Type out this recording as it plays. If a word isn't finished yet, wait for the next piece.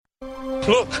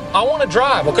Look, I want to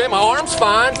drive, okay? My arm's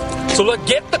fine. So look,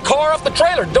 get the car off the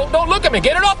trailer. Don't look at me.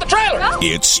 Get it off the trailer.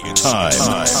 It's time.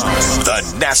 The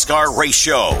NASCAR Race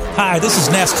Show. Hi, this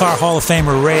is NASCAR Hall of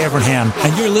Famer Ray Evernham,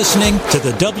 and you're listening to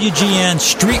the WGN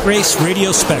Street Race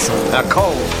Radio Special. Now,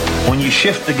 Cole, when you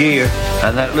shift the gear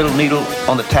and that little needle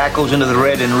on the tack goes into the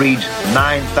red and reads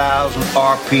 9,000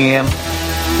 RPM,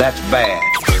 that's bad.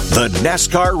 The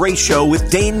NASCAR Race Show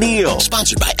with Dane Neal.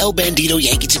 Sponsored by El Bandito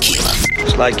Yankee Tequila.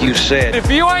 It's like you said.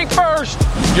 If you ain't first,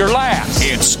 you're last.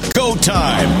 It's go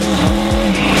time.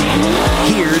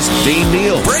 Here's Dane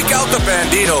Neal. Break out the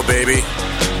Bandito, baby.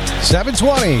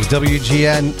 720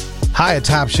 WGN, high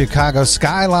atop Chicago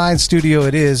Skyline Studio.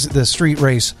 It is the Street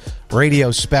Race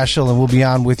Radio Special, and we'll be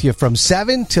on with you from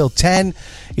 7 till 10.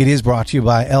 It is brought to you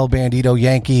by El Bandito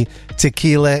Yankee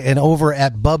Tequila. And over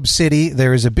at Bub City,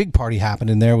 there is a big party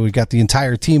happening there. We've got the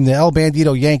entire team. The El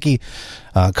Bandito Yankee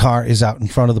car is out in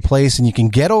front of the place, and you can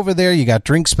get over there. You got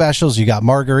drink specials. You got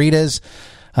margaritas.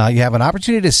 You have an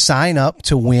opportunity to sign up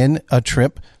to win a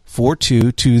trip for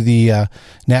two to the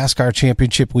NASCAR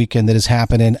Championship weekend that is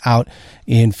happening out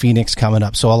in Phoenix coming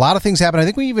up. So a lot of things happen. I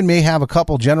think we even may have a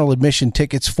couple general admission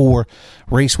tickets for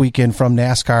race weekend from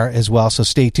NASCAR as well. So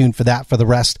stay tuned for that for the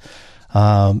rest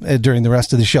during the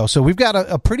rest of the show. So we've got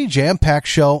a pretty jam-packed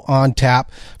show on tap.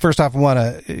 First off, I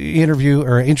want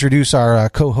to introduce our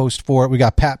co-host for it. We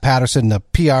got Pat Patterson, the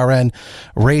PRN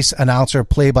race announcer,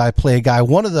 play-by-play guy,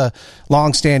 one of the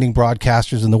long-standing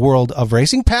broadcasters in the world of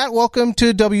racing. Pat, welcome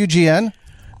to WGN.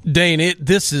 Dane,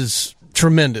 this is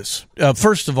tremendous.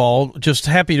 First of all, just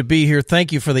happy to be here.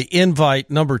 Thank you for the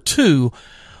invite. Number two,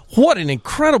 what an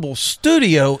incredible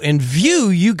studio and view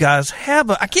you guys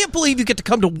have. I can't believe you get to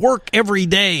come to work every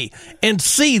day and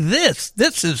see this.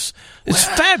 It's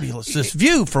fabulous, this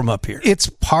view from up here. It's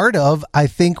part of, I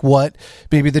think, what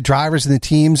maybe the drivers and the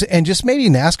teams and just maybe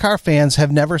NASCAR fans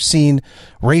have never seen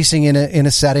racing in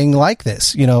a setting like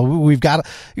this. You know, we've got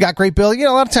great building. You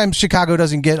know, a lot of times Chicago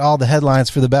doesn't get all the headlines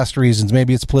for the best reasons.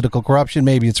 Maybe it's political corruption.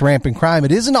 Maybe it's rampant crime.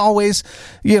 It isn't always,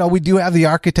 you know, we do have the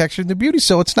architecture and the beauty.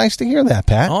 So it's nice to hear that,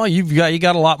 Pat. Oh, you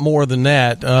got a lot more than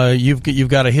that. You've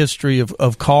got a history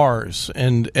of cars,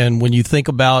 and when you think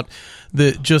about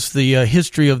the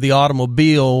history of the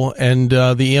automobile and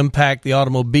the impact the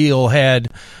automobile had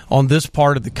on this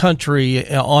part of the country,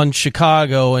 on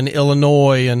Chicago and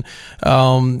Illinois, and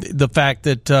the fact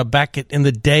that back in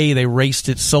the day they raced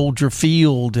at Soldier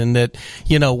Field, and that,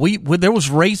 you know, there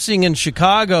was racing in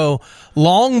Chicago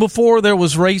long before there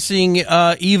was racing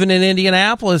even in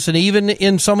Indianapolis and even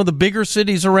in some of the bigger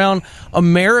cities around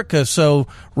America. So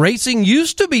racing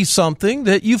used to be something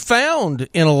that you found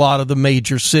in a lot of the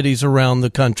major cities around the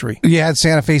country. Yeah, at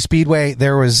Santa Fe Speedway,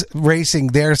 there was racing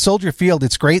there. Soldier Field,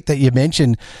 it's great that you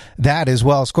mentioned that as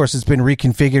well. Of course, it's been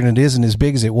reconfigured and it isn't as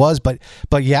big as it was. But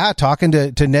yeah, talking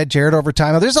to Ned Jarrett over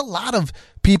time, there's a lot of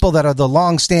people that are the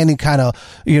long-standing kind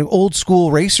of, you know, old-school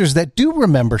racers that do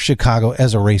remember Chicago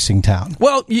as a racing town.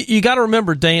 Well, you got to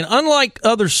remember, Dane, unlike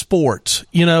other sports,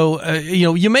 you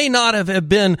may not have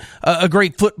been a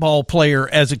great football player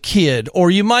as a kid,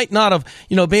 or you might not have,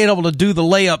 been able to do the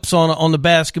layups on the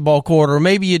basketball court, or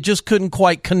maybe you just couldn't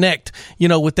quite connect,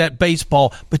 with that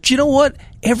baseball. But you know what?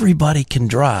 Everybody can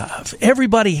drive.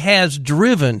 Everybody has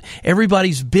driven.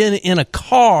 Everybody's been in a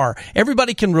car.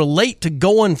 Everybody can relate to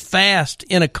going fast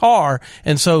in a car.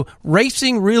 And so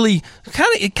racing really kind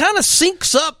of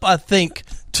syncs up, I think,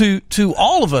 to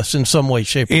all of us in some way,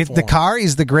 shape, or form. The car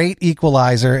is the great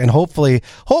equalizer, and hopefully,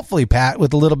 Pat,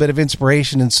 with a little bit of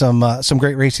inspiration and some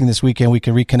great racing this weekend, we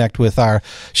can reconnect with our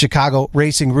Chicago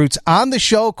racing roots. On the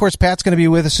show, of course, Pat's going to be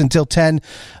with us until 10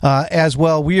 as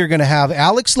well. We are going to have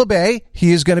Alex LeBay.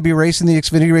 He is going to be racing the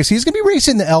Xfinity race. He's going to be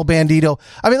racing the El Bandito.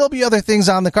 I mean, there'll be other things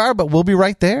on the car, but we'll be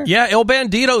right there. Yeah, El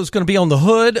Bandito is going to be on the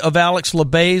hood of Alex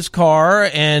LeBay's car,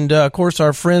 and of course,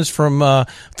 our friends from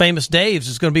Famous Dave's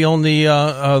is going to be on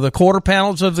the quarter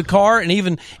panels of the car, and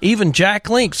even Jack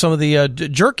Link, some of the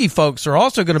jerky folks, are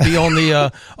also going to be on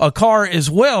the car as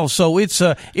well. So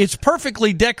it's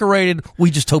perfectly decorated.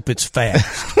 We just hope it's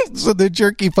fast. So the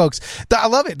jerky folks, I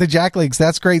love it. The Jack Links,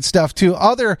 that's great stuff too.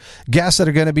 Other guests that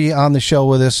are going to be on the show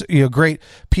with us, great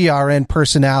PRN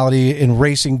personality and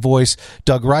racing voice.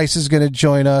 Doug Rice is going to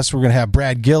join us. We're going to have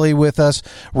Brad Gilley with us.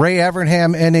 Ray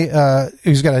Evernham, and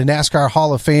he's got a NASCAR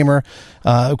Hall of Famer.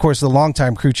 Of course, the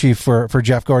longtime crew chief for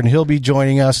Jeff Gordon. He'll be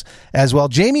joining us as well.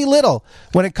 Jamie Little,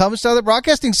 when it comes to the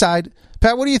broadcasting side,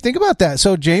 Pat, what do you think about that?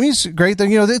 So Jamie's great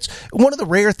thing. It's one of the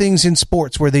rare things in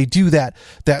sports where they do that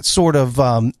sort of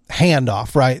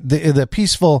handoff, right? The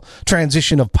peaceful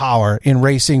transition of power in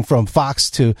racing from Fox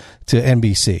to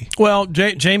NBC. Well,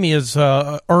 Jamie has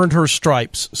earned her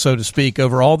stripes, so to speak,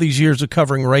 over all these years of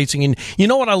covering racing. And you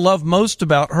know what I love most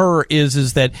about her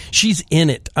is that she's in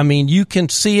it. I mean, you can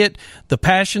see it, the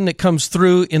passion that comes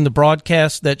through in the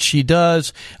broadcast that she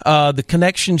does, the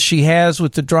connection she has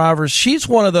with the drivers. She's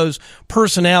one of those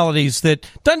personalities that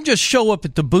doesn't just show up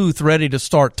at the booth ready to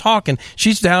start talking.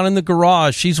 She's down in the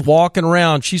garage. She's walking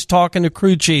around. She's talking to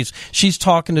crew chiefs. She's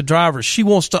talking to drivers. She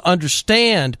wants to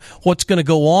understand what's going to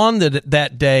go on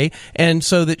that day, and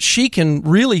so that she can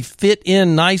really fit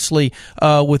in nicely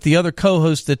with the other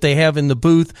co-hosts that they have in the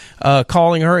booth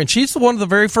calling her. And she's one of the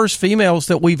very first females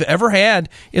that we've ever had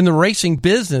in the racing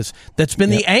business that's been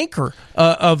the anchor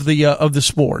of the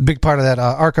sport. Big part of that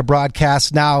ARCA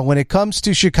broadcast. Now, when it comes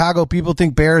to Chicago, people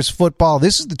think Bears football.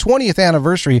 This is the 20th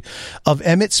anniversary of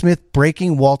Emmitt Smith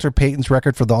breaking Walter Payton's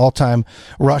record for the all-time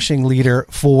rushing leader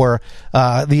for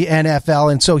the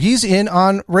NFL. And so he's in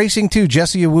on racing too.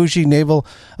 Jesse Iwuji, Naval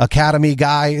Academy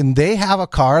guy, and they have a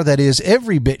car that is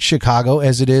every bit Chicago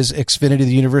as it is Xfinity,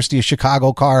 the University of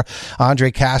Chicago car,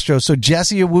 Andre Castro. So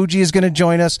Jesse Iwuji is going to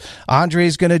join us. Andre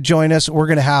is going to join us. We're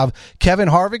going to have Kevin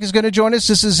Harvick is going to join us.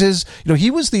 This is his,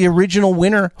 he was the original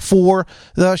winner for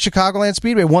the Chicagoland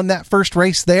Speedway, won that first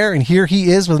race there, and here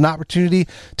he is with an opportunity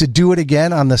to do it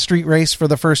again on the street race for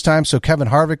the first time. So Kevin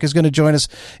Harvick is going to join us.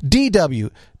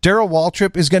 DW, Darrell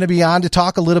Waltrip is going to be on to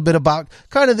talk a little bit about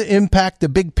kind of the impact, the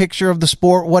big picture of the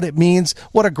sport, what it means.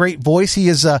 What a great voice. He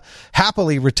is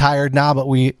happily retired now, but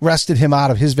we rested him out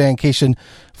of his vacation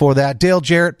for that. Dale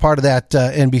Jarrett, part of that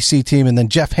NBC team, and then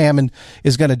Jeff Hammond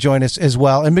is going to join us as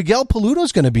well. And Miguel Paludo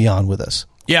is going to be on with us.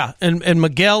 Yeah, and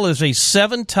Miguel is a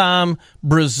 7-time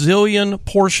Brazilian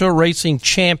Porsche racing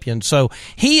champion. So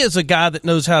he is a guy that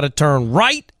knows how to turn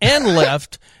right and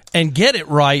left and get it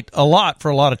right a lot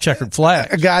for a lot of checkered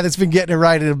flags. A guy that's been getting it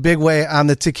right in a big way on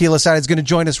the tequila side is going to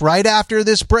join us right after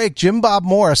this break. Jim Bob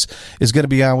Morris is going to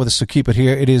be on with us, so keep it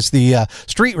here. It is the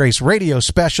Street Race Radio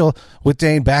Special with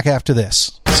Dane back after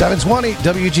this. 720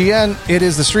 WGN. It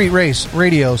is the Street Race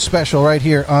Radio Special right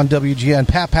here on WGN.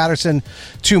 Pat Patterson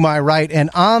to my right, and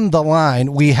on the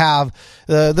line we have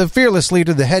the fearless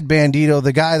leader, the head bandito,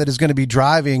 the guy that is going to be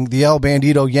driving the El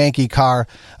Bandito Yankee car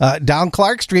down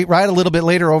Clark Street right a little bit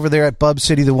later over there at Bub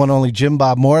City, the one and only Jim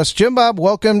Bob Morris. Jim Bob,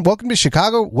 welcome to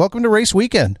Chicago. Welcome to race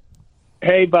weekend.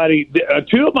 Hey, buddy.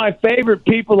 Two of my favorite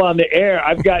people on the air.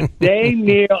 I've got Dane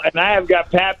Neal and I have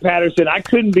got Pat Patterson. I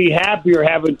couldn't be happier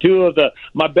having two of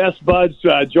my best buds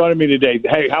joining me today.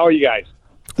 Hey, how are you guys?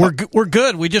 We're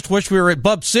good. We just wish we were at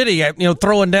Bub City,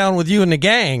 throwing down with you and the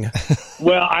gang.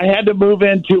 Well, I had to move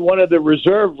into one of the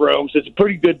reserve rooms. It's a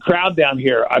pretty good crowd down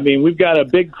here. I mean, we've got a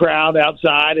big crowd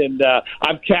outside, and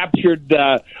I've captured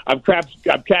Drew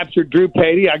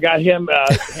Patey. I got him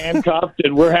handcuffed,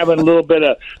 and we're having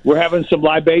some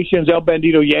libations, El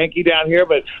Bandito Yankee down here.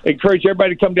 But I encourage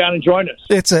everybody to come down and join us.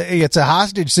 It's a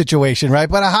hostage situation, right?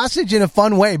 But a hostage in a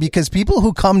fun way, because people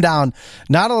who come down,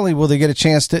 not only will they get a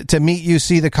chance to meet you,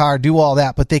 see the car, do all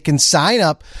that, but they can sign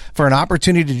up for an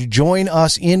opportunity to join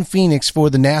us in Phoenix for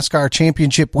the NASCAR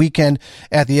Championship weekend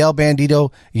at the El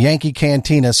Bandito Yankee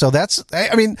Cantina. So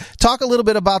talk a little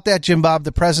bit about that, Jim Bob,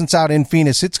 the presence out in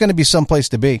Phoenix. It's going to be someplace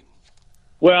to be.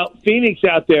 Well, Phoenix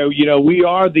out there, we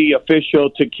are the official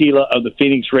tequila of the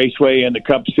Phoenix Raceway and the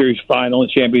Cup Series final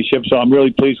and championship, so I'm really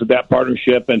pleased with that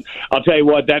partnership. And I'll tell you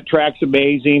what, that track's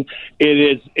amazing.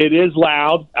 It is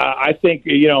loud. I think,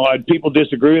 people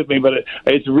disagree with me, but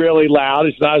it's really loud.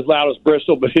 It's not as loud as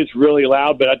Bristol, but it's really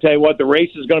loud. But I tell you what, the race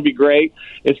is going to be great.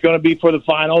 It's going to be for the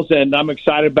finals, and I'm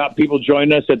excited about people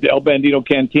joining us at the El Bandito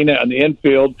Cantina on the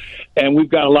infield. And we've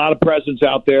got a lot of presence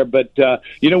out there. But,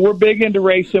 we're big into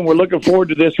racing. We're looking forward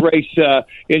to this race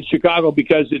in Chicago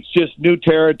because it's just new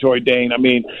territory, Dane. I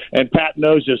mean, and Pat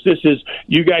knows this.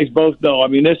 You guys both know,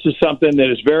 this is something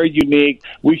that is very unique.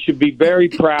 We should be very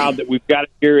proud that we've got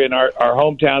it here in our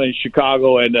hometown in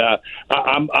Chicago, and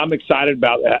I'm excited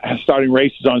about starting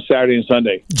races on Saturday and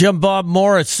Sunday. Jim Bob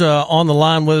Morris on the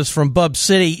line with us from Bub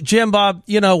City. Jim Bob,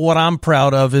 what I'm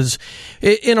proud of is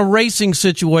in a racing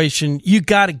situation, you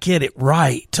got to get it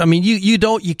right.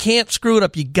 You can't screw it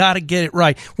up. You got to get it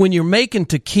right. When you're making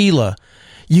tequila,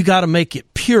 you got to make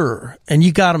it pure and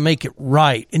you got to make it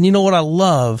right. And you know what I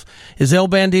love is El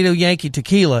Bandito Yankee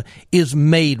Tequila is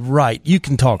made right. You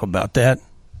can talk about that.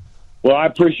 Well, I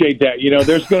appreciate that.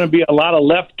 There's going to be a lot of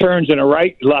left turns and a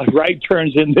lot of right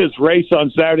turns in this race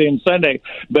on Saturday and Sunday.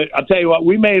 But I'll tell you what,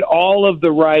 we made all of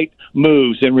the right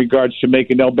moves in regards to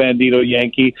making El Bandito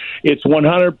Yankee. It's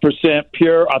 100%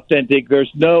 pure, authentic.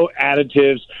 There's no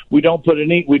additives. We don't put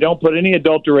any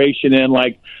adulteration in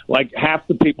like half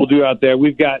the people do out there.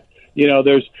 We've got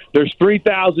there's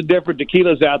 3,000 different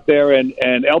tequilas out there, and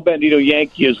El Bandito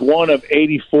Yankee is one of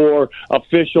 84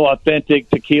 official authentic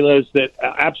tequilas that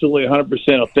absolutely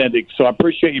 100% authentic. So I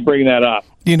appreciate you bringing that up.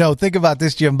 Think about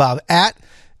this, Jim Bob. At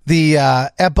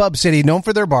Bub City, known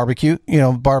for their barbecue,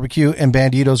 barbecue and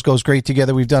banditos goes great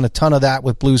together. We've done a ton of that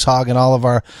with Blues Hog and all of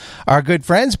our good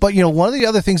friends. But, one of the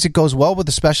other things that goes well with,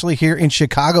 especially here in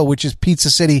Chicago, which is Pizza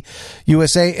City,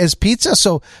 USA, is pizza.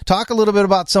 So talk a little bit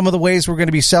about some of the ways we're going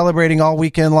to be celebrating all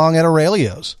weekend long at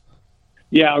Aurelio's.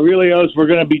 Yeah, Aurelio's, we're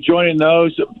going to be joining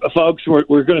those folks.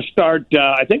 We're going to start,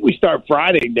 I think we start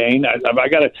Friday, Dane. I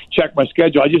got to check my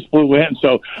schedule. I just flew in,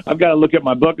 so I've got to look at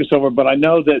my book and so forth. But I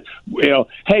know that,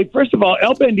 hey, first of all,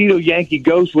 El Bandito Yankee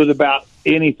goes with about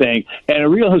anything, and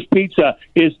Aurelio's Pizza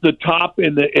is the top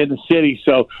in the city.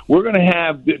 So we're going to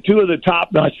have two of the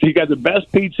top notch. You got the best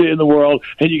pizza in the world,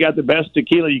 and you got the best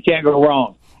tequila. You can't go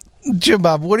wrong. Jim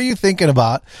Bob, what are you thinking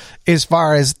about as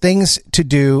far as things to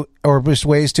do or just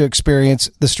ways to experience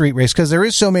the street race? Because there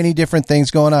is so many different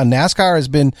things going on. NASCAR has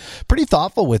been pretty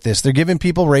thoughtful with this. They're giving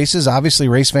people races. Obviously,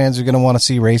 race fans are going to want to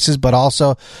see races, but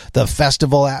also the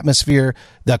festival atmosphere,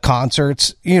 the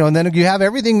concerts, and then you have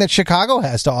everything that Chicago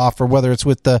has to offer, whether it's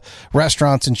with the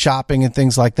restaurants and shopping and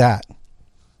things like that.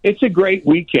 It's a great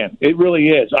weekend. It really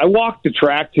is. I walked the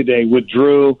track today with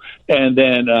Drew and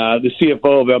then the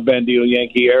CFO of El Bandito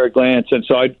Yankee, Eric Lance. And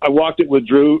so I walked it with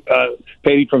Drew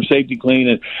Patey from Safety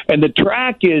Clean. And the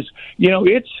track is,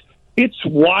 it's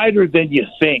wider than you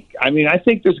think. I mean, I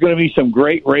think there's going to be some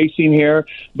great racing here,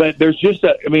 but there's just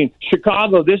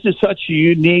Chicago, this is such a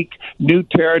unique new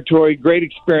territory, great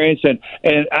experience. And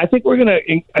I think we're going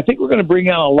to bring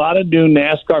out a lot of new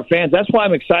NASCAR fans. That's why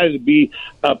I'm excited to be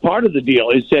a part of the deal,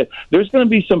 is that there's going to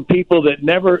be some people that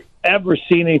never ever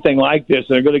seen anything like this, and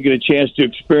they're going to get a chance to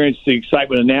experience the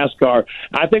excitement of NASCAR.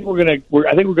 I think we're going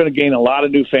to gain a lot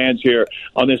of new fans here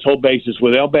on this whole basis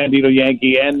with El Bandito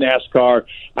Yankee and NASCAR.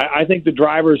 I think the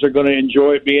drivers are going to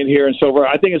enjoy it being here and so forth.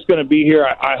 I think it's going to be here.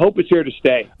 I hope it's here to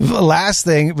stay. Last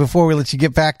thing before we let you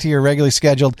get back to your regularly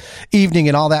scheduled evening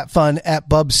and all that fun at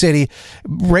Bub City,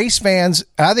 race fans,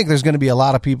 I think there's going to be a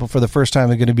lot of people for the first time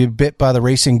that are going to be bit by the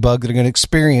racing bug that are going to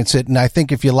experience it. And I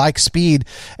think if you like speed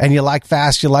and you like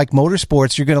fast, you like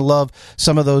motorsports, you're going to love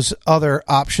some of those other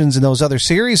options and those other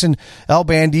series. And El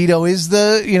Bandito is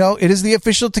it is the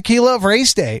official tequila of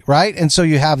race day, right? And so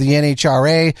you have the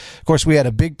NHRA. Of course, we had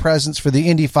a big presence for the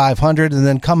Indy 500, and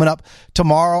then coming up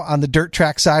tomorrow on the dirt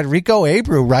track side, Rico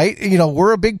Abreu, right?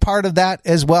 We're a big part of that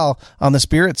as well on the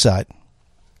spirit side.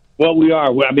 Well, we are.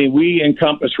 I mean, we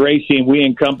encompass racing, we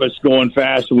encompass going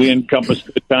fast, and we encompass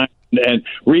good time. And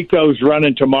Rico's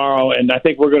running tomorrow, and I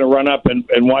think we're going to run up and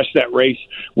watch that race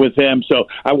with him. So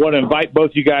I want to invite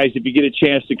both you guys, if you get a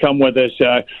chance to come with us,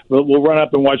 we'll run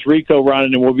up and watch Rico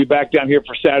running, and we'll be back down here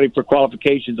for Saturday for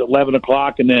qualifications at 11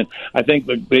 o'clock. And then I think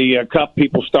the Cup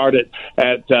people start at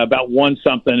about 1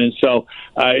 something. And so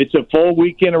it's a full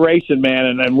weekend of racing,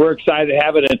 man, and we're excited to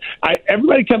have it. And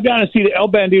everybody come down and see the El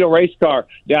Bandito race car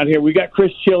down here. We got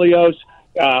Chris Chilios,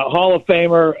 Hall of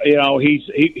Famer.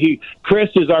 Chris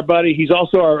is our buddy. He's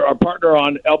also our partner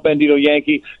on El Bandito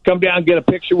Yankee. Come down, get a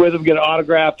picture with him, get an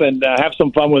autograph, and have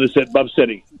some fun with us at Bub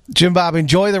City. Jim Bob,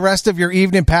 enjoy the rest of your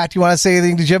evening. Pat, you want to say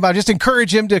anything to Jim Bob? Just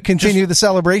encourage him to continue the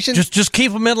celebration. Just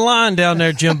keep him in line down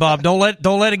there, Jim Bob. Don't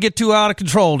let it get too out of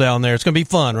control down there. It's going to be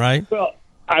fun, right? Well,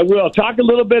 I will talk a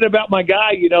little bit about my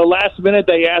guy. Last minute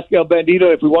they asked El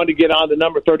Bandito if we wanted to get on the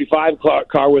number 35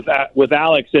 car with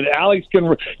Alex. And Alex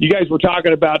you guys were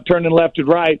talking about turning left and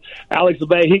right. Alex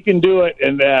LeBay, he can do it.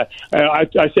 And I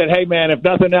said, hey, man, if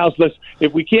nothing else,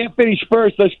 if we can't finish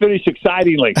first, let's finish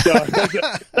excitingly. So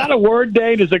it's not a word,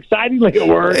 Dane. It's excitingly a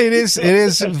word. It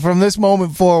is from this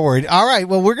moment forward. All right.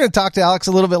 Well, we're going to talk to Alex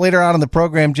a little bit later on in the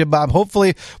program, Jim Bob.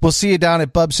 Hopefully we'll see you down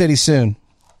at Bub City soon.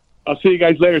 I'll see you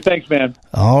guys later. Thanks, man.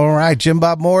 All right. Jim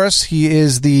Bob Morris. He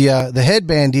is the head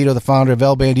bandito, the founder of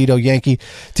El Bandito Yankee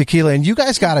Tequila. And you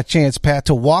guys got a chance, Pat,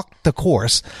 to walk the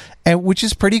course, and which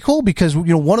is pretty cool because,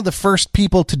 one of the first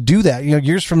people to do that,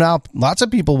 years from now, lots of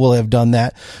people will have done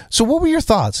that. So what were your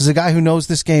thoughts as a guy who knows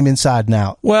this game inside and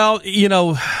out? Well,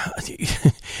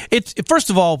 it's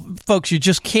first of all, folks, you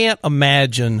just can't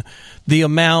imagine the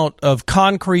amount of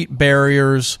concrete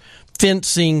barriers,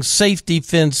 fencing, safety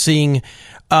fencing,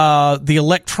 the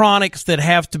electronics that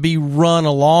have to be run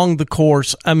along the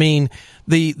course. I mean,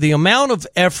 the amount of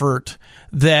effort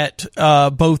that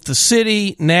both the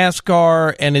city,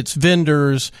 NASCAR, and its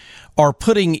vendors are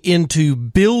putting into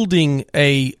building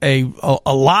a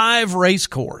live race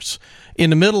course in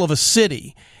the middle of a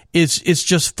city is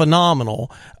just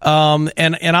phenomenal.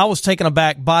 And I was taken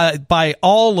aback by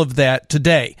all of that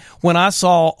today when I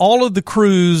saw all of the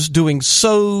crews doing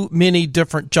so many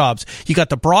different jobs. You got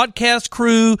the broadcast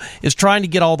crew is trying to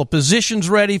get all the positions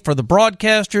ready for the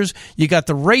broadcasters. You got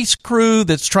the race crew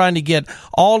that's trying to get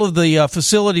all of the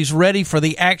facilities ready for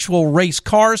the actual race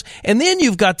cars. And then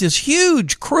you've got this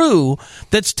huge crew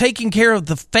that's taking care of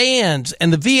the fans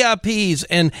and the VIPs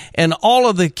and all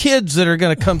of the kids that are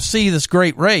going to come see this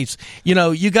great race. You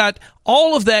know, you got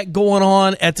all of that going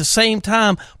on at the same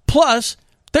time. Plus,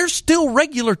 there's still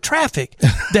regular traffic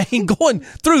going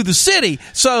through the city.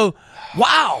 So,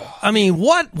 wow. I mean,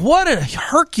 what a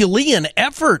Herculean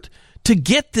effort to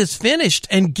get this finished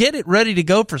and get it ready to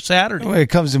go for Saturday. When it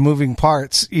comes to moving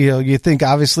parts, you think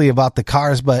obviously about the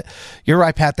cars, but you're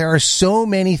right, Pat. There are so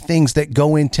many things that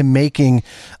go into making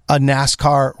a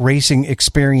NASCAR racing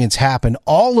experience happen.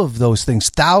 All of those things,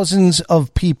 thousands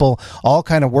of people all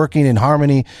kind of working in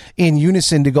harmony, in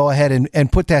unison to go ahead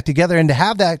and put that together and to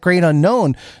have that great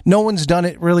unknown. No one's done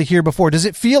it really here before. Does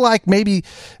it feel like maybe,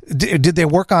 did they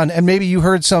work on, and maybe you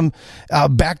heard some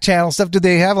back channel stuff, did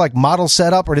they have like models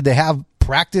set up or did they have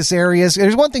practice areas?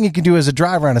 There's one thing you can do as a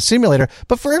driver on a simulator,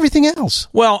 but for everything else.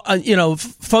 Well,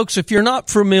 folks, if you're not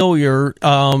familiar,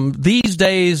 these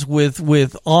days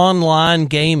with online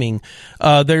gaming,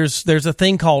 there's a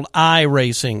thing called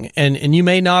iRacing, and you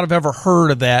may not have ever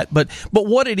heard of that, but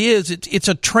what it is, it's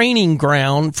a training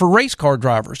ground for race car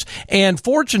drivers. And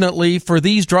fortunately for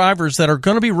these drivers that are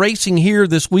going to be racing here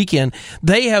this weekend,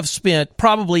 they have spent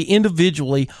probably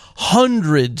individually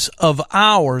hundreds of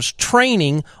hours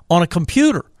training on a computer.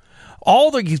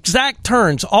 All the exact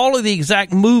turns, all of the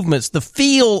exact movements, the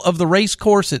feel of the race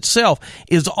course itself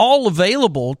is all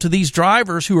available to these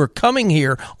drivers who are coming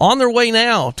here on their way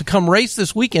now to come race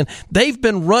this weekend. They've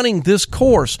been running this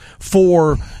course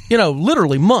for,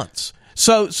 literally months.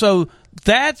 So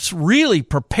that's really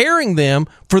preparing them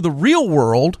for the real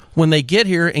world when they get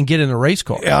here and get in a race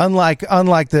car. Yeah, unlike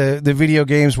the video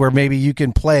games where maybe you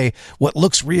can play what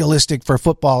looks realistic for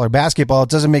football or basketball, it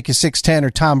doesn't make you 6'10" or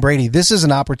Tom Brady. This is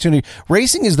an opportunity.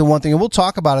 Racing is the one thing, and we'll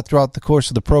talk about it throughout the course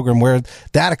of the program, where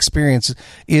that experience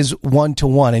is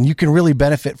one-to-one, and you can really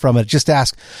benefit from it. Just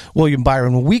ask William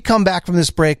Byron. When we come back from this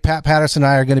break, Pat Patterson and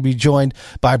I are going to be joined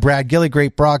by Brad Gilly,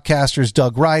 great broadcasters,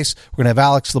 Doug Rice. We're going to have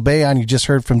Alex LeBay on. You just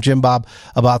heard from Jim Bob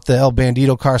about the El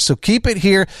Bandito car. So keep it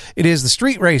here. It is the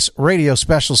Street Race Radio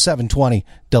Special 720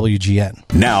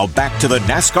 WGN. Now back to the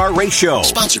NASCAR Race Show.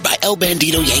 Sponsored by El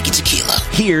Bandito Yankee Tequila.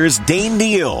 Here's Dane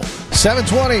Neal.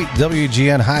 720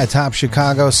 WGN high atop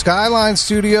Chicago Skyline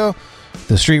Studio.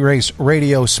 The Street Race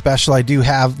Radio Special. I do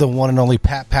have the one and only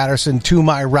Pat Patterson to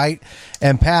my right.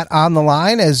 And Pat on the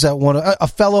line as a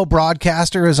fellow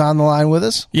broadcaster is on the line with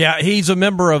us. Yeah, he's a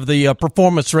member of the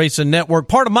Performance Racing Network,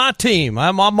 part of my team.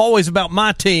 I'm always about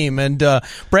my team. And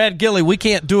Brad Gilly, we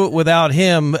can't do it without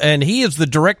him. And he is the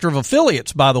director of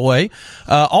affiliates, by the way,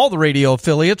 all the radio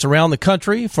affiliates around the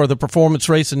country for the Performance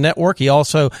Racing Network. He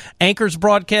also anchors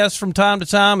broadcasts from time to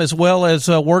time, as well as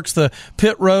works the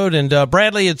pit road. And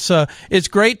Bradley, it's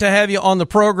great to have you on the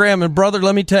program. And brother,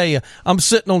 let me tell you, I'm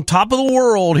sitting on top of the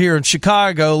world here in Chicago,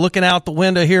 looking out the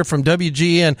window here from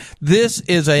WGN. This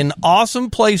is an awesome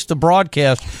place to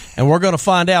broadcast, and we're going to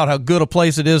find out how good a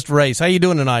place it is to race. How you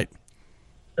doing tonight?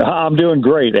 I'm doing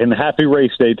great, and happy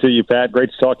race day to you, Pat. Great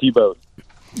to talk to you both.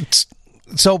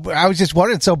 So I was just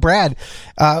wondering, so Brad,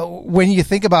 when you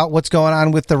think about what's going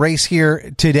on with the race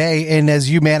here today, and as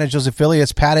you manage those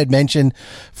affiliates, Pat had mentioned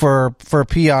for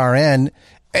PRN,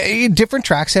 different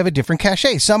tracks have a different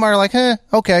cachet. Some are like,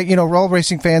 okay, all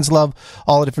racing fans love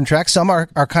all the different tracks. Some are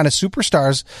kind of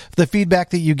superstars. The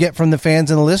feedback that you get from the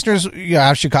fans and the listeners,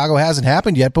 Chicago hasn't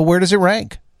happened yet, but where does it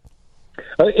rank?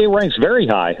 It ranks very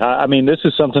high. I mean, this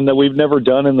is something that we've never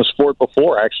done in the sport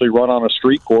before, actually run on a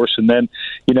street course. And then,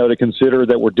 to consider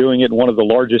that we're doing it in one of the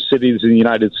largest cities in the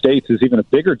United States is even a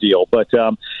bigger deal. But,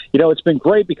 it's been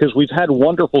great because we've had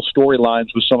wonderful storylines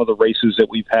with some of the races that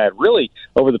we've had really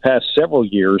over the past several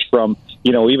years, from,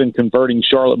 even converting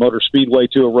Charlotte Motor Speedway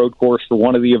to a road course for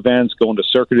one of the events, going to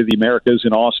Circuit of the Americas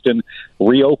in Austin,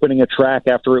 reopening a track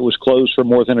after it was closed for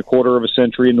more than a quarter of a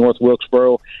century in North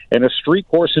Wilkesboro, and a street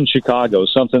course in Chicago,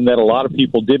 something that a lot of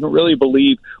people didn't really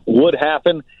believe would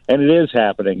happen, and it is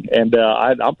happening. And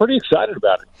I'm pretty excited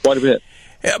about it quite a bit.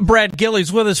 Brad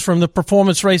Gilley's with us from the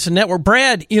Performance Racing Network.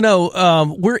 Brad,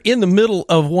 we're in the middle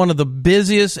of one of the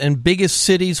busiest and biggest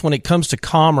cities when it comes to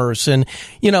commerce. And,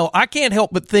 I can't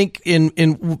help but think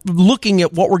in looking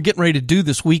at what we're getting ready to do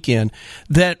this weekend,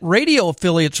 that radio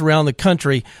affiliates around the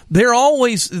country, they're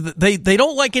always, they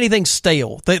don't like anything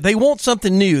stale. They want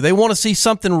something new. They want to see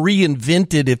something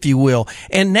reinvented, if you will.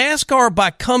 And NASCAR,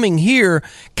 by coming here,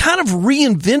 kind of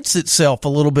reinvents itself a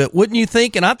little bit, wouldn't you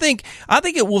think? And I think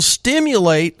it will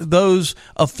stimulate those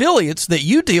affiliates that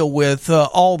you deal with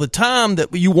all the time,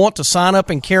 that you want to sign up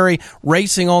and carry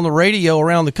racing on the radio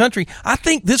around the country. I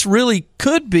think this really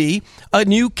could be a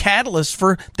new catalyst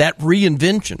for that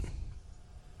reinvention.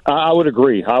 I would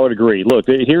agree. Look,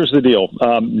 here's the deal.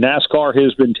 NASCAR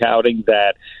has been touting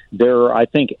that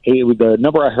the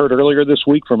number I heard earlier this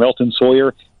week from Elton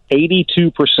Sawyer,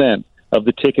 82% of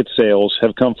the ticket sales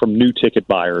have come from new ticket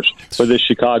buyers for this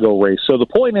Chicago race. So the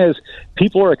point is,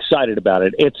 people are excited about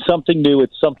it. It's something new.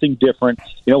 It's something different.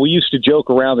 We used to joke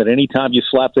around that anytime you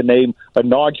slap the name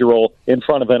inaugural in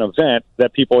front of an event,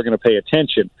 that people are going to pay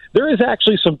attention. There is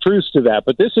actually some truth to that,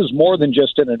 but this is more than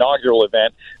just an inaugural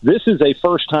event. This is a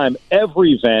first-time ever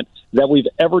event that we've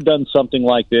ever done something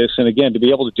like this. And again, to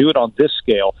be able to do it on this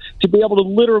scale, to be able to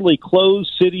literally close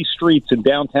city streets in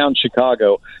downtown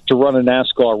Chicago to run a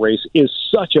NASCAR race is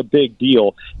such a big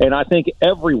deal. And I think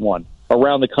everyone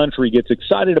around the country gets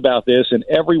excited about this, and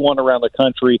everyone around the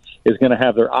country is going to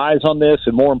have their eyes on this,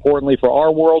 and more importantly for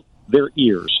our world, their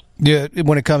ears. Yeah,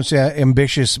 when it comes to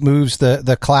ambitious moves,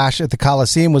 the clash at the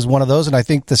Coliseum was one of those, and I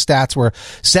think the stats were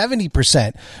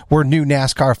 70% were new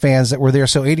NASCAR fans that were there,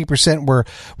 so 80%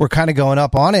 were kind of going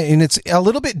up on it, and it's a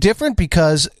little bit different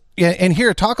because. And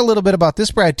here, talk a little bit about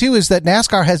this, Brad, too, is that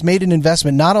NASCAR has made an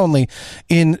investment not only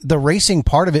in the racing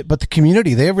part of it, but the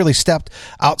community. They have really stepped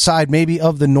outside maybe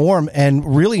of the norm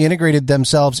and really integrated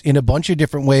themselves in a bunch of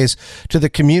different ways to the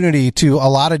community, to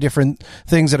a lot of different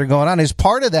things that are going on. As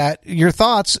part of that, your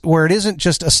thoughts, where it isn't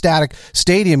just a static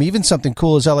stadium, even something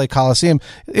cool as LA Coliseum,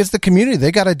 is the community.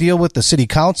 They got to deal with the city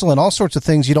council and all sorts of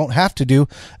things you don't have to do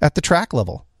at the track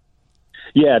level.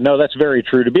 Yeah, no, that's very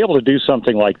true. To be able to do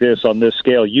something like this on this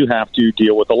scale, you have to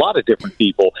deal with a lot of different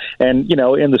people. And,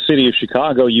 in the city of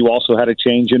Chicago, you also had a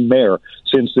change in mayor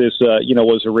since this,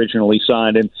 was originally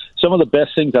signed. And some of the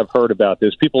best things I've heard about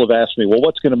this, people have asked me, well,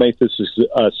 what's going to make this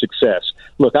a success?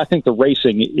 Look, I think the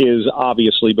racing is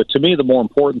obviously, but to me, the more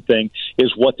important thing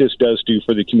is what this does do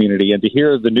for the community. And to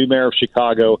hear the new mayor of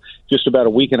Chicago just about a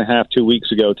week and a half, 2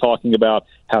 weeks ago, talking about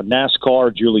how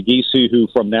NASCAR, Julie Giese, who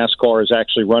from NASCAR is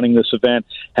actually running this event,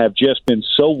 have just been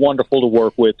so wonderful to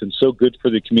work with and so good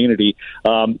for the community.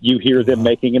 You hear them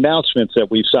making announcements that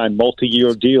we've signed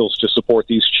multi-year deals to support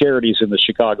these charities in the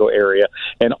Chicago area,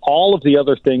 and all of the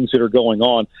other things that are going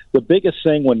on. The biggest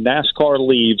thing when NASCAR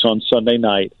leaves on Sunday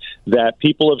night, that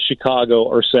people of Chicago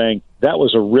are saying, that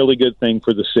was a really good thing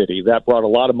for the city. That brought a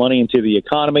lot of money into the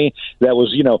economy. That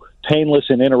was, painless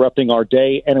in interrupting our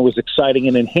day, and it was exciting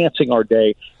in enhancing our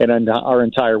day and our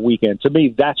entire weekend. To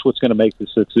me, that's what's going to make this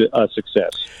a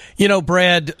success.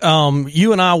 Brad,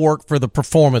 you and I work for the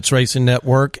Performance Racing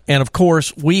Network, and of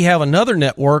course, we have another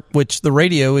network which the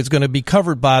radio is going to be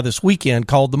covered by this weekend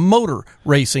called the Motor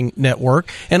Racing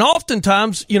Network. And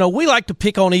oftentimes, we like to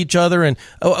pick on each other, and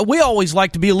we always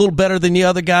like to be a little better than the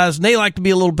other guys, and they like to be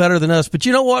a little better than us. But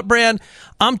you know what, Brad?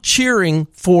 I'm cheering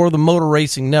for the Motor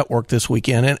Racing Network this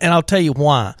weekend, and I'll tell you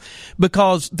why.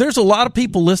 Because there's a lot of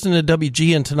people listening to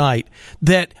WGN tonight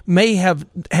that may have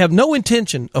no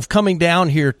intention of coming down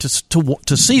here to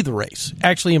see the race,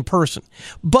 actually in person.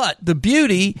 But the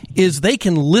beauty is they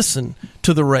can listen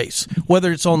to the race,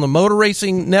 whether it's on the Motor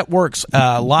Racing Network's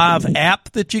live app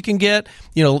that you can get,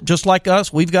 just like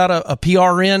us, we've got a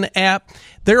PRN app.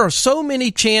 There are so many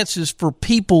chances for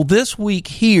people this week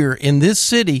here in this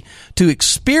city to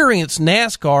experience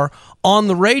NASCAR on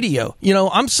the radio.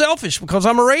 I'm selfish because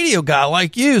I'm a radio guy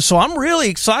like you, so I'm really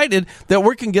excited that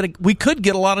we could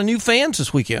get a lot of new fans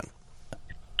this weekend.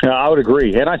 I would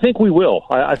agree, and I think we will.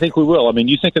 I think we will. I mean,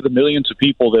 you think of the millions of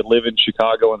people that live in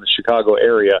Chicago and the Chicago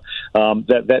area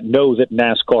that know that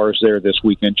NASCAR is there this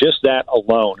weekend. Just that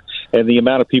alone, and the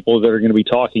amount of people that are going to be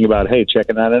talking about, hey,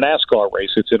 checking out a NASCAR race.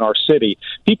 It's in our city.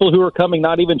 People who are coming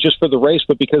not even just for the race,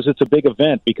 but because it's a big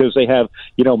event, because they have,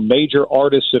 major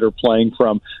artists that are playing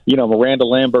from, Miranda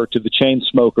Lambert to the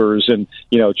Chainsmokers and,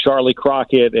 Charlie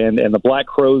Crockett and the Black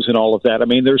Crowes and all of that. I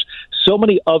mean, there's so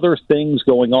many other things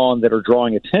going on that are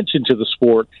drawing attention to the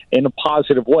sport in a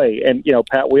positive way. And,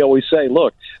 Pat, we always say,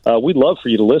 look, we'd love for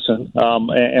you to listen.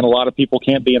 And a lot of people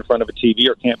can't be in front of a TV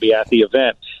or can't be at the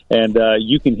event. and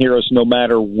you can hear us no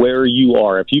matter where you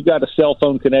are. If you've got a cell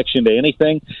phone connection to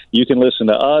anything, you can listen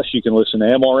to us, you can listen to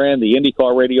MRN, the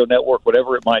IndyCar Radio Network,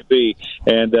 whatever it might be.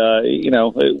 And,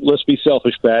 let's be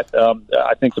selfish, Pat.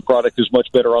 I think the product is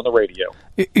much better on the radio.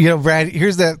 Brad,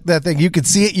 here's that thing. You can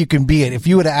see it, you can be it. If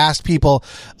you would have asked people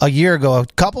a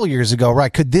couple years ago,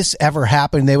 right, could this ever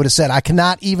happen? They would have said, I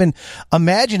cannot even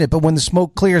imagine it. But when the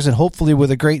smoke clears, and hopefully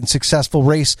with a great and successful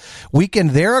race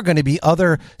weekend, there are going to be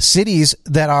other cities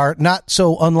that are not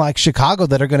so unlike Chicago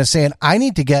that are going to say, I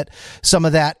need to get some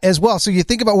of that as well. So you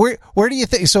think about where do you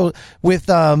think? So with,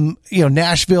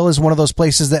 Nashville is one of those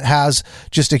places that has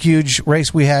just a huge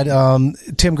race. We had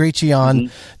Tim Gricci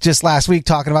on just last week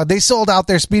talking about, they sold out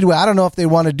their speedway. I don't know if they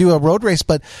want to do a road race,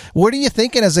 but what are you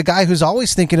thinking as a guy who's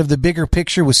always thinking of the bigger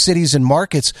picture with cities and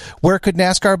markets? Where could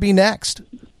NASCAR be next?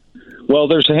 Well,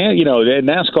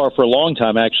 NASCAR for a long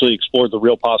time actually explored the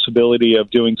real possibility of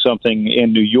doing something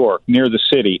in New York, near the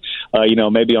city,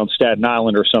 maybe on Staten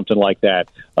Island or something like that.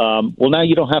 Well, now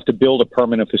you don't have to build a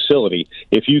permanent facility.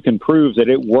 If you can prove that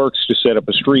it works to set up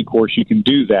a street course, you can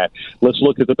do that. Let's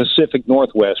look at the Pacific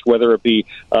Northwest, whether it be,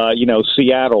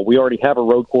 Seattle. We already have a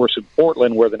road course in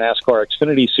Portland where the NASCAR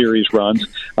Xfinity Series runs,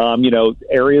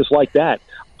 areas like that.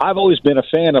 I've always been a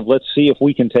fan of let's see if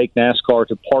we can take NASCAR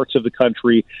to parts of the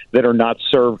country that are not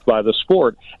served by the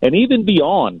sport, and even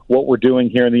beyond what we're doing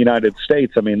here in the United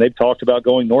States. I mean, they've talked about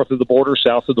going north of the border,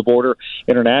 south of the border,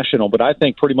 international, but I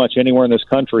think pretty much anywhere in this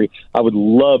country, I would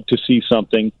love to see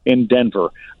something in Denver.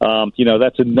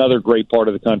 That's another great part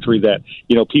of the country that,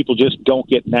 people just don't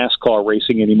get NASCAR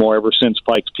racing anymore ever since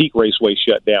Pikes Peak Raceway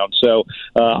shut down. So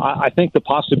I think the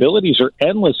possibilities are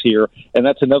endless here, and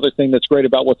that's another thing that's great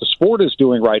about what the sport is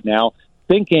doing right now,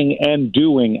 thinking and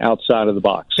doing outside of the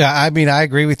box. Yeah, I mean, I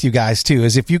agree with you guys, too,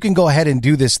 is if you can go ahead and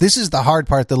do this is the hard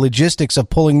part, the logistics of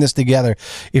pulling this together.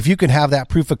 If you can have that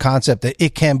proof of concept that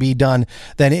it can be done,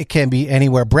 then it can be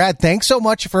anywhere. Brad, thanks so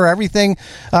much for everything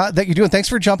that you're doing. Thanks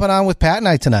for jumping on with Pat and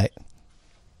I tonight.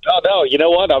 Oh, no, you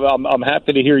know what? I'm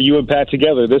happy to hear you and Pat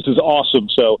together. This is awesome.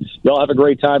 So y'all have a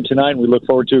great time tonight, and we look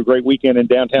forward to a great weekend in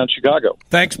downtown Chicago.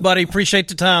 Thanks, buddy. Appreciate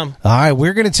the time. All right,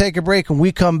 we're going to take a break. When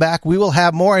we come back, we will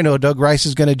have more. I know Doug Rice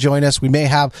is going to join us. We may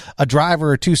have a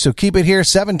driver or two, so keep it here,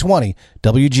 720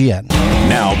 WGN.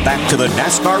 Now back to the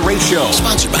NASCAR Race Show.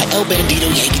 Sponsored by El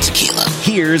Bandito Yankee Tequila.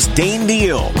 Here's Dane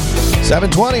Deal.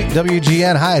 720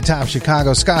 WGN, high atop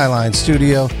Chicago Skyline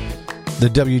Studio. The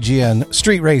WGN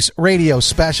Street Race Radio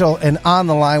Special, and on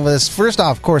the line with us, first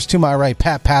off, of course, to my right,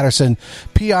 Pat Patterson,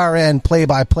 PRN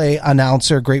play-by-play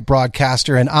announcer, great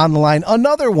broadcaster, and on the line,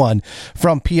 another one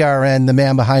from PRN, the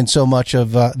man behind so much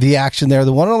of the action there,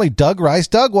 the one and only Doug Rice.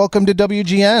 Doug, welcome to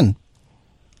WGN.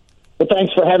 Well,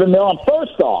 thanks for having me on.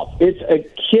 First off, it's a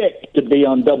kick to be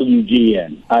on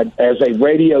WGN. As a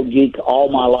radio geek all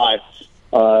my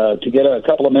life, to get a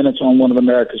couple of minutes on one of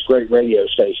America's great radio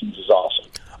stations is awesome.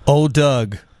 Oh,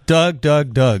 Doug,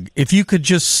 if you could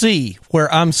just see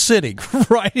where I'm sitting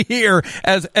right here,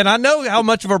 and I know how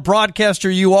much of a broadcaster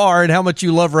you are and how much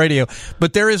you love radio,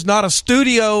 but there is not a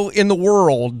studio in the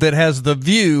world that has the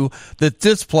view that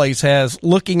this place has,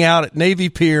 looking out at Navy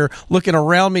Pier, looking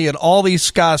around me at all these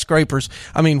skyscrapers.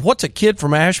 I mean, what's a kid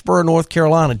from Asheboro, North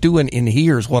Carolina doing in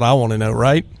here is what I want to know,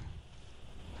 right?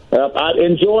 I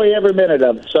enjoy every minute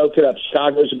of it. Soak it up.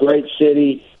 Chicago's a great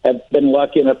city. I've been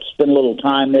lucky enough to spend a little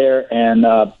time there, and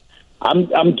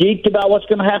I'm geeked about what's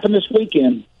going to happen this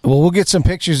weekend. Well, we'll get some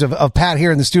pictures of Pat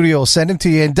here in the studio. We'll send them to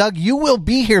you. And, Doug, you will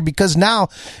be here because now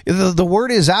the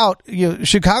word is out.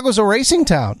 Chicago's a racing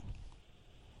town.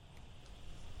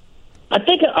 I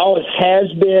think it always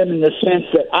has been, in the sense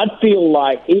that I feel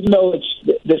like, even though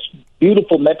it's this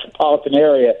beautiful metropolitan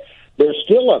area, there's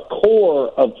still a core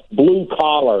of blue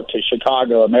collar to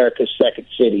Chicago, America's second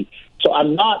city. So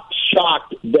I'm not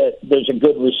shocked that there's a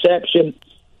good reception,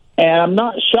 and I'm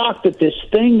not shocked that this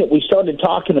thing that we started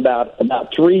talking about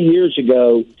 3 years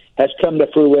ago has come to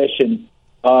fruition.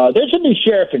 There's a new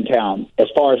sheriff in town as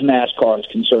far as NASCAR is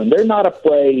concerned. They're not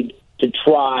afraid to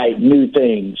try new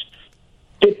things.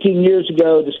 15 years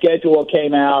ago, the schedule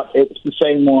came out. It was the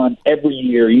same one every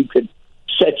year. You could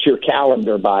set your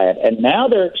calendar by it. And now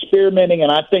they're experimenting,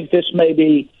 and I think this may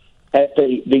be at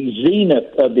the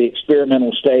zenith of the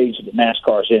experimental stage that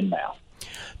NASCAR's in now.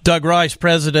 Doug Rice,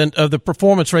 president of the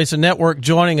Performance Racing Network,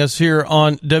 joining us here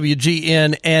on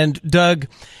WGN. And, Doug,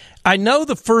 I know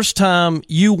the first time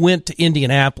you went to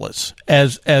Indianapolis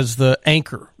as the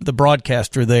anchor, the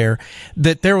broadcaster there,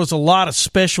 that there was a lot of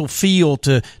special feel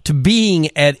to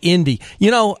being at Indy.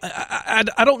 I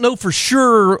don't know for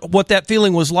sure what that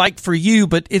feeling was like for you,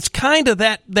 but it's kind of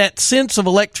that sense of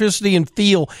electricity and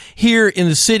feel here in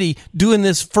the city doing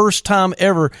this first time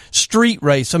ever street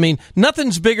race. I mean,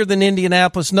 nothing's bigger than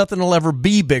Indianapolis. Nothing will ever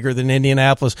be bigger than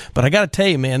Indianapolis. But I got to tell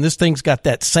you, man, this thing's got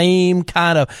that same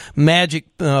kind of magic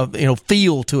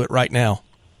feel to it right now.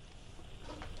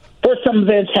 First time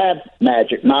events have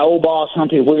magic. My old boss,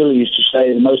 Humphrey Wheeler, used to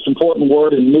say the most important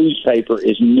word in newspaper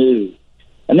is new.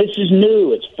 And this is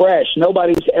new. It's fresh.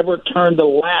 Nobody's ever turned a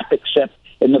lap except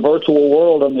in the virtual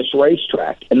world on this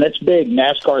racetrack. And that's big.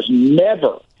 NASCAR's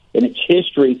never in its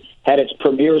history had its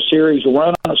premier series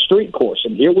run on a street course.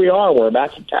 And here we are. We're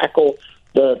about to tackle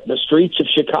the streets of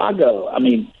Chicago. I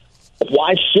mean,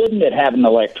 why shouldn't it have an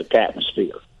electric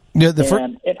atmosphere? Yeah,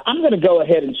 and I'm going to go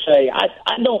ahead and say I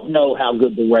don't know how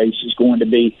good the race is going to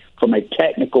be from a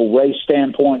technical race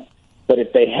standpoint, but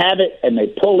if they have it and they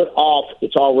pull it off,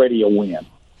 it's already a win.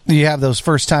 You have those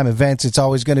first time events. It's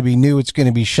always going to be new. It's going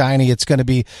to be shiny. It's going to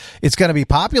be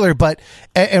popular. But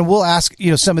and we'll ask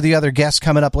some of the other guests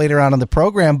coming up later on in the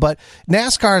program. But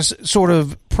NASCAR's sort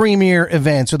of premier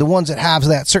events are the ones that have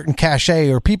that certain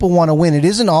cachet or people want to win. It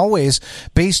isn't always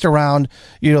based around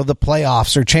the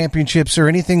playoffs or championships or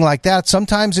anything like that.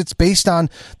 Sometimes it's based on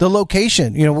the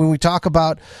location. When we talk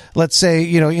about, let's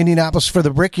say, Indianapolis for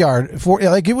the Brickyard,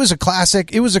 it was a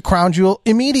classic. It was a crown jewel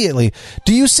immediately.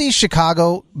 Do you see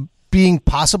Chicago being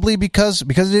possibly because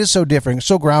it is so different,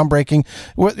 so groundbreaking,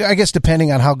 I guess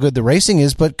depending on how good the racing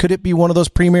is, but could it be one of those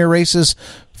premier races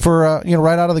for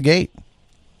right out of the gate?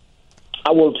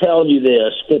 I will tell you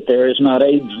this, that there is not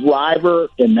a driver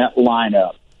in that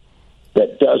lineup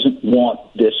that doesn't want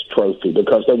this trophy,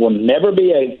 because there will never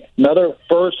be another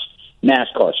first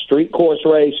NASCAR street course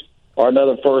race or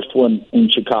another first one in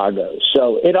Chicago.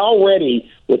 So it already,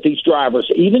 with these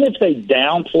drivers, even if they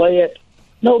downplay it,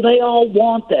 no, they all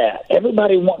want that.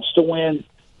 Everybody wants to win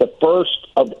the first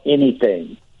of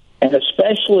anything. And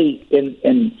especially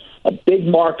in a big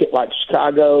market like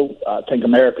Chicago, I think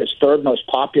America's third most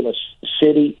populous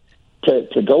city,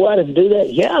 to go out and do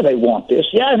that, yeah, they want this.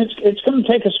 Yeah, and it's going to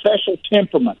take a special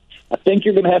temperament. I think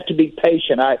you're going to have to be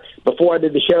patient. Before I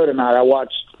did the show tonight, I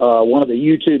watched one of the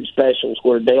YouTube specials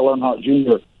where Dale Earnhardt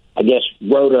Jr., I guess,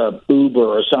 rode a Uber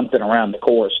or something around the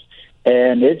course.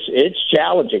 And it's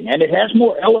challenging, and it has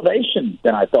more elevation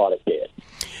than I thought it did.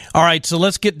 All right, so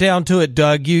let's get down to it,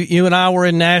 Doug. You and I were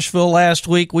in Nashville last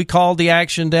week. We called the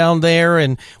action down there,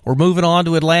 and we're moving on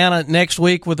to Atlanta next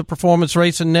week with the Performance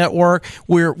Racing Network.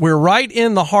 We're right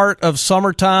in the heart of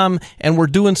summertime, and we're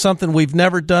doing something we've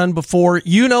never done before.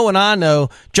 And I know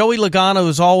Joey Logano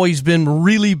has always been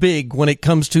really big when it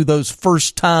comes to those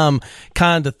first-time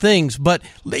kind of things. But,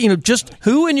 just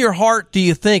who in your heart do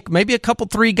you think, maybe a couple,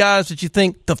 three guys that you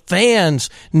think the fans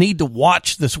need to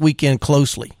watch this weekend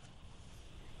closely?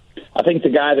 I think the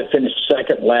guy that finished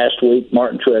second last week,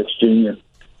 Martin Truex Jr.,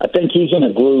 I think he's in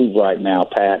a groove right now,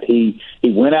 Pat. He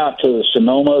went out to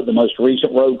Sonoma, the most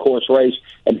recent road course race,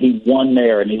 and he won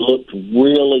there, and he looked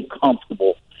really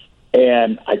comfortable.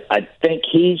 And I think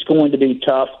he's going to be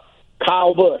tough.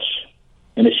 Kyle Busch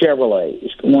in a Chevrolet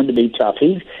is going to be tough.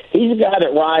 He's a guy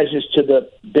that rises to the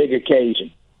big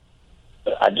occasion.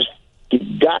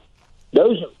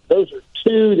 Those are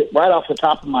two that right off the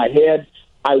top of my head.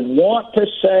 I want to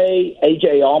say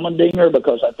A.J. Allmendinger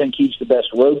because I think he's the best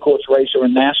road course racer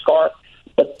in NASCAR.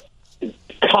 But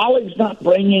Colleague's not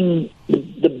bringing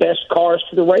the best cars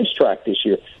to the racetrack this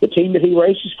year. The team that he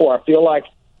races for, I feel like,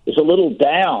 is a little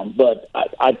down, but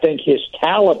I think his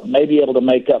talent may be able to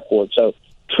make up for it. So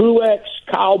Truex,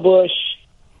 Kyle Busch,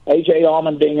 A.J.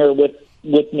 Allmendinger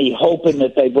with me hoping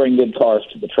that they bring good cars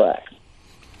to the track.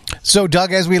 So,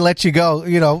 Doug, as we let you go,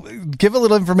 give a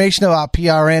little information about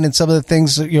PRN and some of the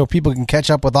things that, people can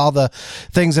catch up with all the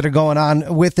things that are going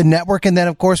on with the network. And then,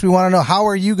 of course, we want to know, how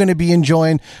are you going to be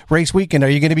enjoying race weekend? Are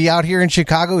you going to be out here in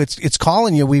Chicago? It's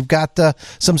calling you. We've got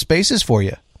some spaces for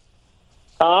you.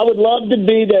 I would love to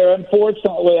be there.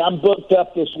 Unfortunately, I'm booked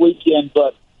up this weekend,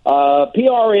 but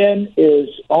PRN is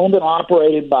owned and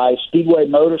operated by Speedway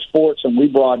Motorsports, and we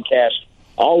broadcast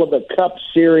all of the Cup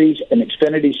Series and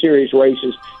Xfinity Series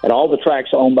races at all the tracks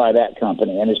owned by that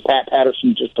company. And as Pat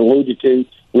Patterson just alluded to,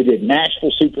 we did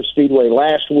Nashville Super Speedway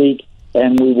last week,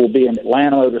 and we will be in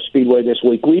Atlanta Motor Speedway this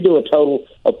week. We do a total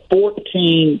of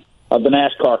 14 of the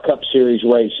NASCAR Cup Series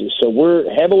races. So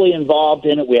we're heavily involved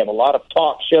in it. We have a lot of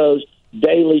talk shows,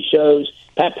 daily shows,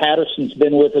 Pat Patterson's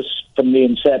been with us from the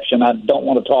inception. I don't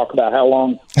want to talk about how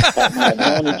long Pat and I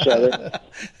have known each other.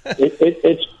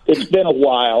 It's been a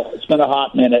while. It's been a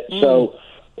hot minute. So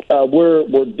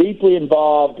we're deeply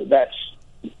involved. That's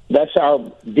our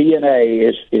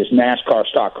DNA is NASCAR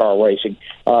stock car racing.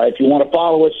 If you want to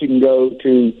follow us, you can go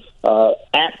to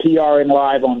at PRN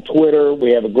Live on Twitter.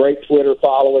 We have a great Twitter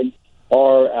following,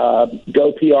 or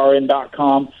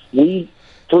GoPRN.com. We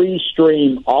free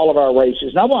stream all of our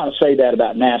races. And I want to say that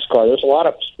about NASCAR. There's a lot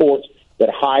of sports that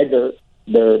hide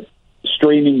their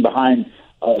streaming behind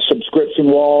subscription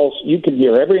walls. You can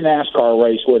hear every NASCAR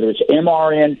race, whether it's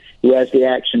MRN, who has the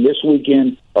action this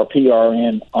weekend, or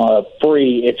PRN,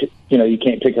 free if you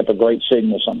can't pick up a great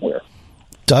signal somewhere.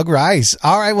 Doug Rice.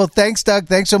 All right. Well, thanks, Doug.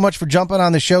 Thanks so much for jumping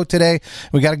on the show today.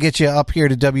 We got to get you up here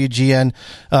to WGN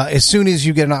as soon as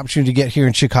you get an opportunity to get here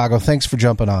in Chicago. Thanks for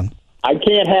jumping on. I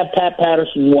can't have Pat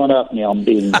Patterson one-up me on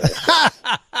beating this.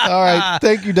 All right.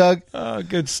 Thank you, Doug.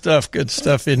 Good stuff. Good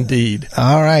stuff indeed.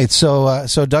 All right. So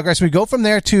Doug Rice, we go from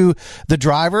there to the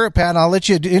driver. Pat, I'll let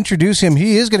you introduce him.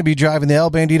 He is going to be driving the El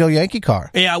Bandito Yankee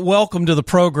car. Yeah, welcome to the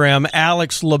program,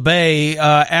 Alex LeBay.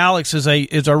 Alex is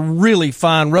a really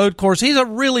fine road course. He's a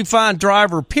really fine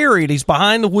driver, period. He's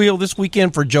behind the wheel this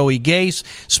weekend for Joey Gase,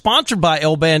 sponsored by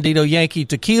El Bandito Yankee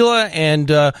Tequila, and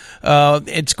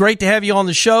it's great to have you on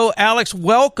the show. Alex,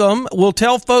 welcome. We'll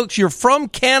tell folks you're from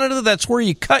Canada. That's where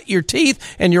you cut your teeth,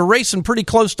 and you're racing pretty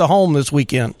close to home this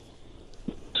weekend.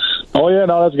 Oh yeah,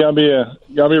 no, that's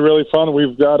gonna be really fun.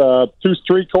 We've got 2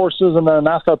 street courses and the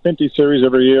NASCAR Pinty Series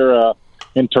every year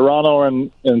in Toronto and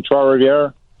in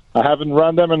Trois-Rivières. I haven't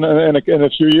run them in a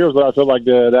few years, but I feel like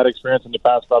that experience in the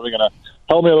past is probably going to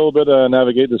help me a little bit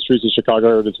navigate the streets of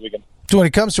Chicago this weekend. So when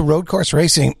it comes to road course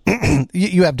racing,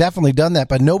 you have definitely done that,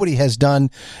 but nobody has done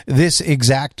this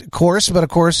exact course. But of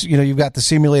course, you've got the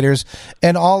simulators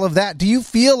and all of that. Do you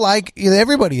feel like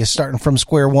everybody is starting from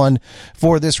square one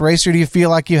for this race, or do you feel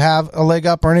like you have a leg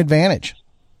up or an advantage?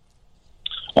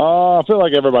 I feel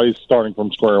like everybody's starting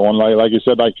from square one. Like you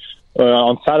said,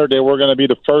 on Saturday, we're going to be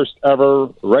the first ever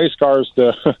race cars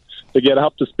to get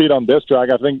up to speed on this track.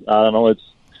 I don't know.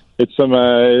 It's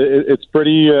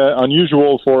pretty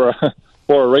unusual for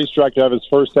a racetrack to have its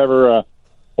first ever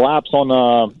laps on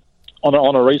a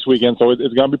race weekend. So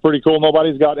it's going to be pretty cool.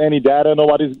 Nobody's got any data.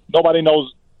 Nobody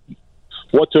knows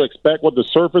what to expect, what the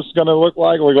surface is going to look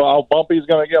like, how bumpy it's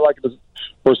going to get,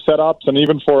 for setups, and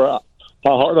even for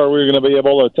how hard are we going to be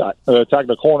able to attack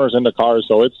the corners in the cars.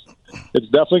 So it's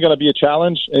definitely going to be a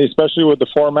challenge, especially with the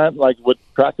format, like with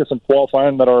practice and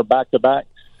qualifying that are back-to-back.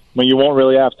 You won't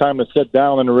really have time to sit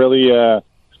down and really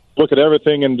look at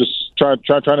everything and just trying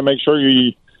to make sure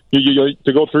you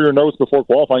to go through your notes before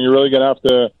qualifying. You're really going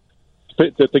to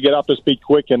have to get up to speed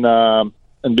quick and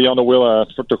be on the wheel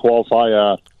to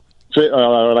qualify.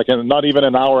 Not even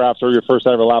an hour after your first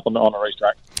ever lap on a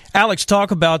racetrack. Alex,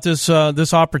 talk about this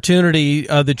opportunity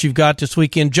that you've got this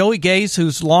weekend. Joey Gase,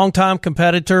 who's a longtime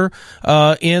competitor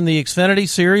in the Xfinity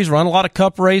Series, run a lot of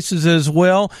Cup races as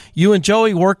well. You and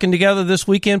Joey working together this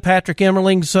weekend, Patrick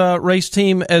Emmerling's race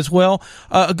team as well.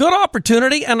 A good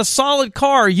opportunity and a solid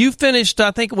car. You finished,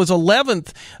 I think it was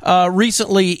 11th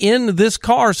recently in this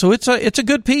car, so it's a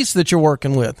good piece that you're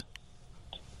working with.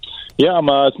 Yeah,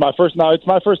 it's my first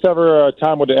ever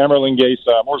time with the Emmerling Gase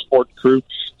Motorsport crew.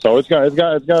 So it's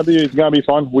gonna be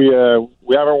fun. We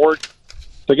haven't worked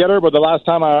together, but the last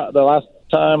time in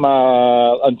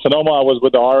Sonoma I was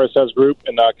with the RSS group,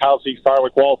 and Kyle Seagstar, we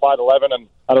qualified 11 and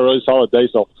had a really solid day.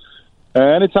 So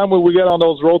anytime we get on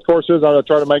those road courses, I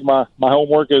try to make my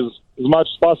homework as much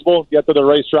as possible, get to the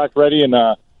racetrack ready, and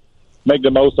make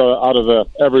the most out of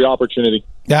every opportunity.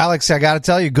 Alex, I got to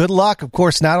tell you, good luck. Of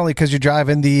course, not only because you're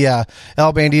driving the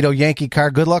El Bandito Yankee car,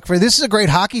 good luck for this is a great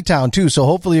hockey town too. So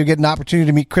hopefully you get an opportunity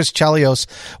to meet Chris Chelios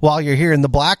while you're here. And the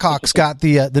Blackhawks got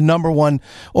the number 1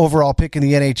 overall pick in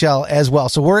the NHL as well.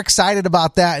 So we're excited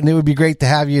about that, and it would be great to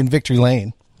have you in Victory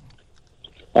Lane.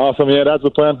 Awesome, yeah, that's the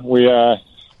plan. We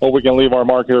hope we can leave our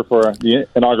mark here for the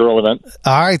inaugural event.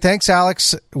 All right, thanks,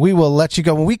 Alex. We will let you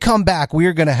go. When we come back, we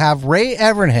are going to have Ray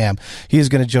Evernham. He is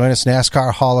going to join us,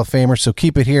 NASCAR Hall of Famer, so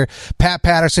keep it here. Pat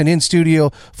Patterson in studio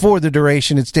for the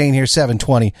duration. It's staying here,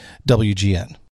 720 WGN.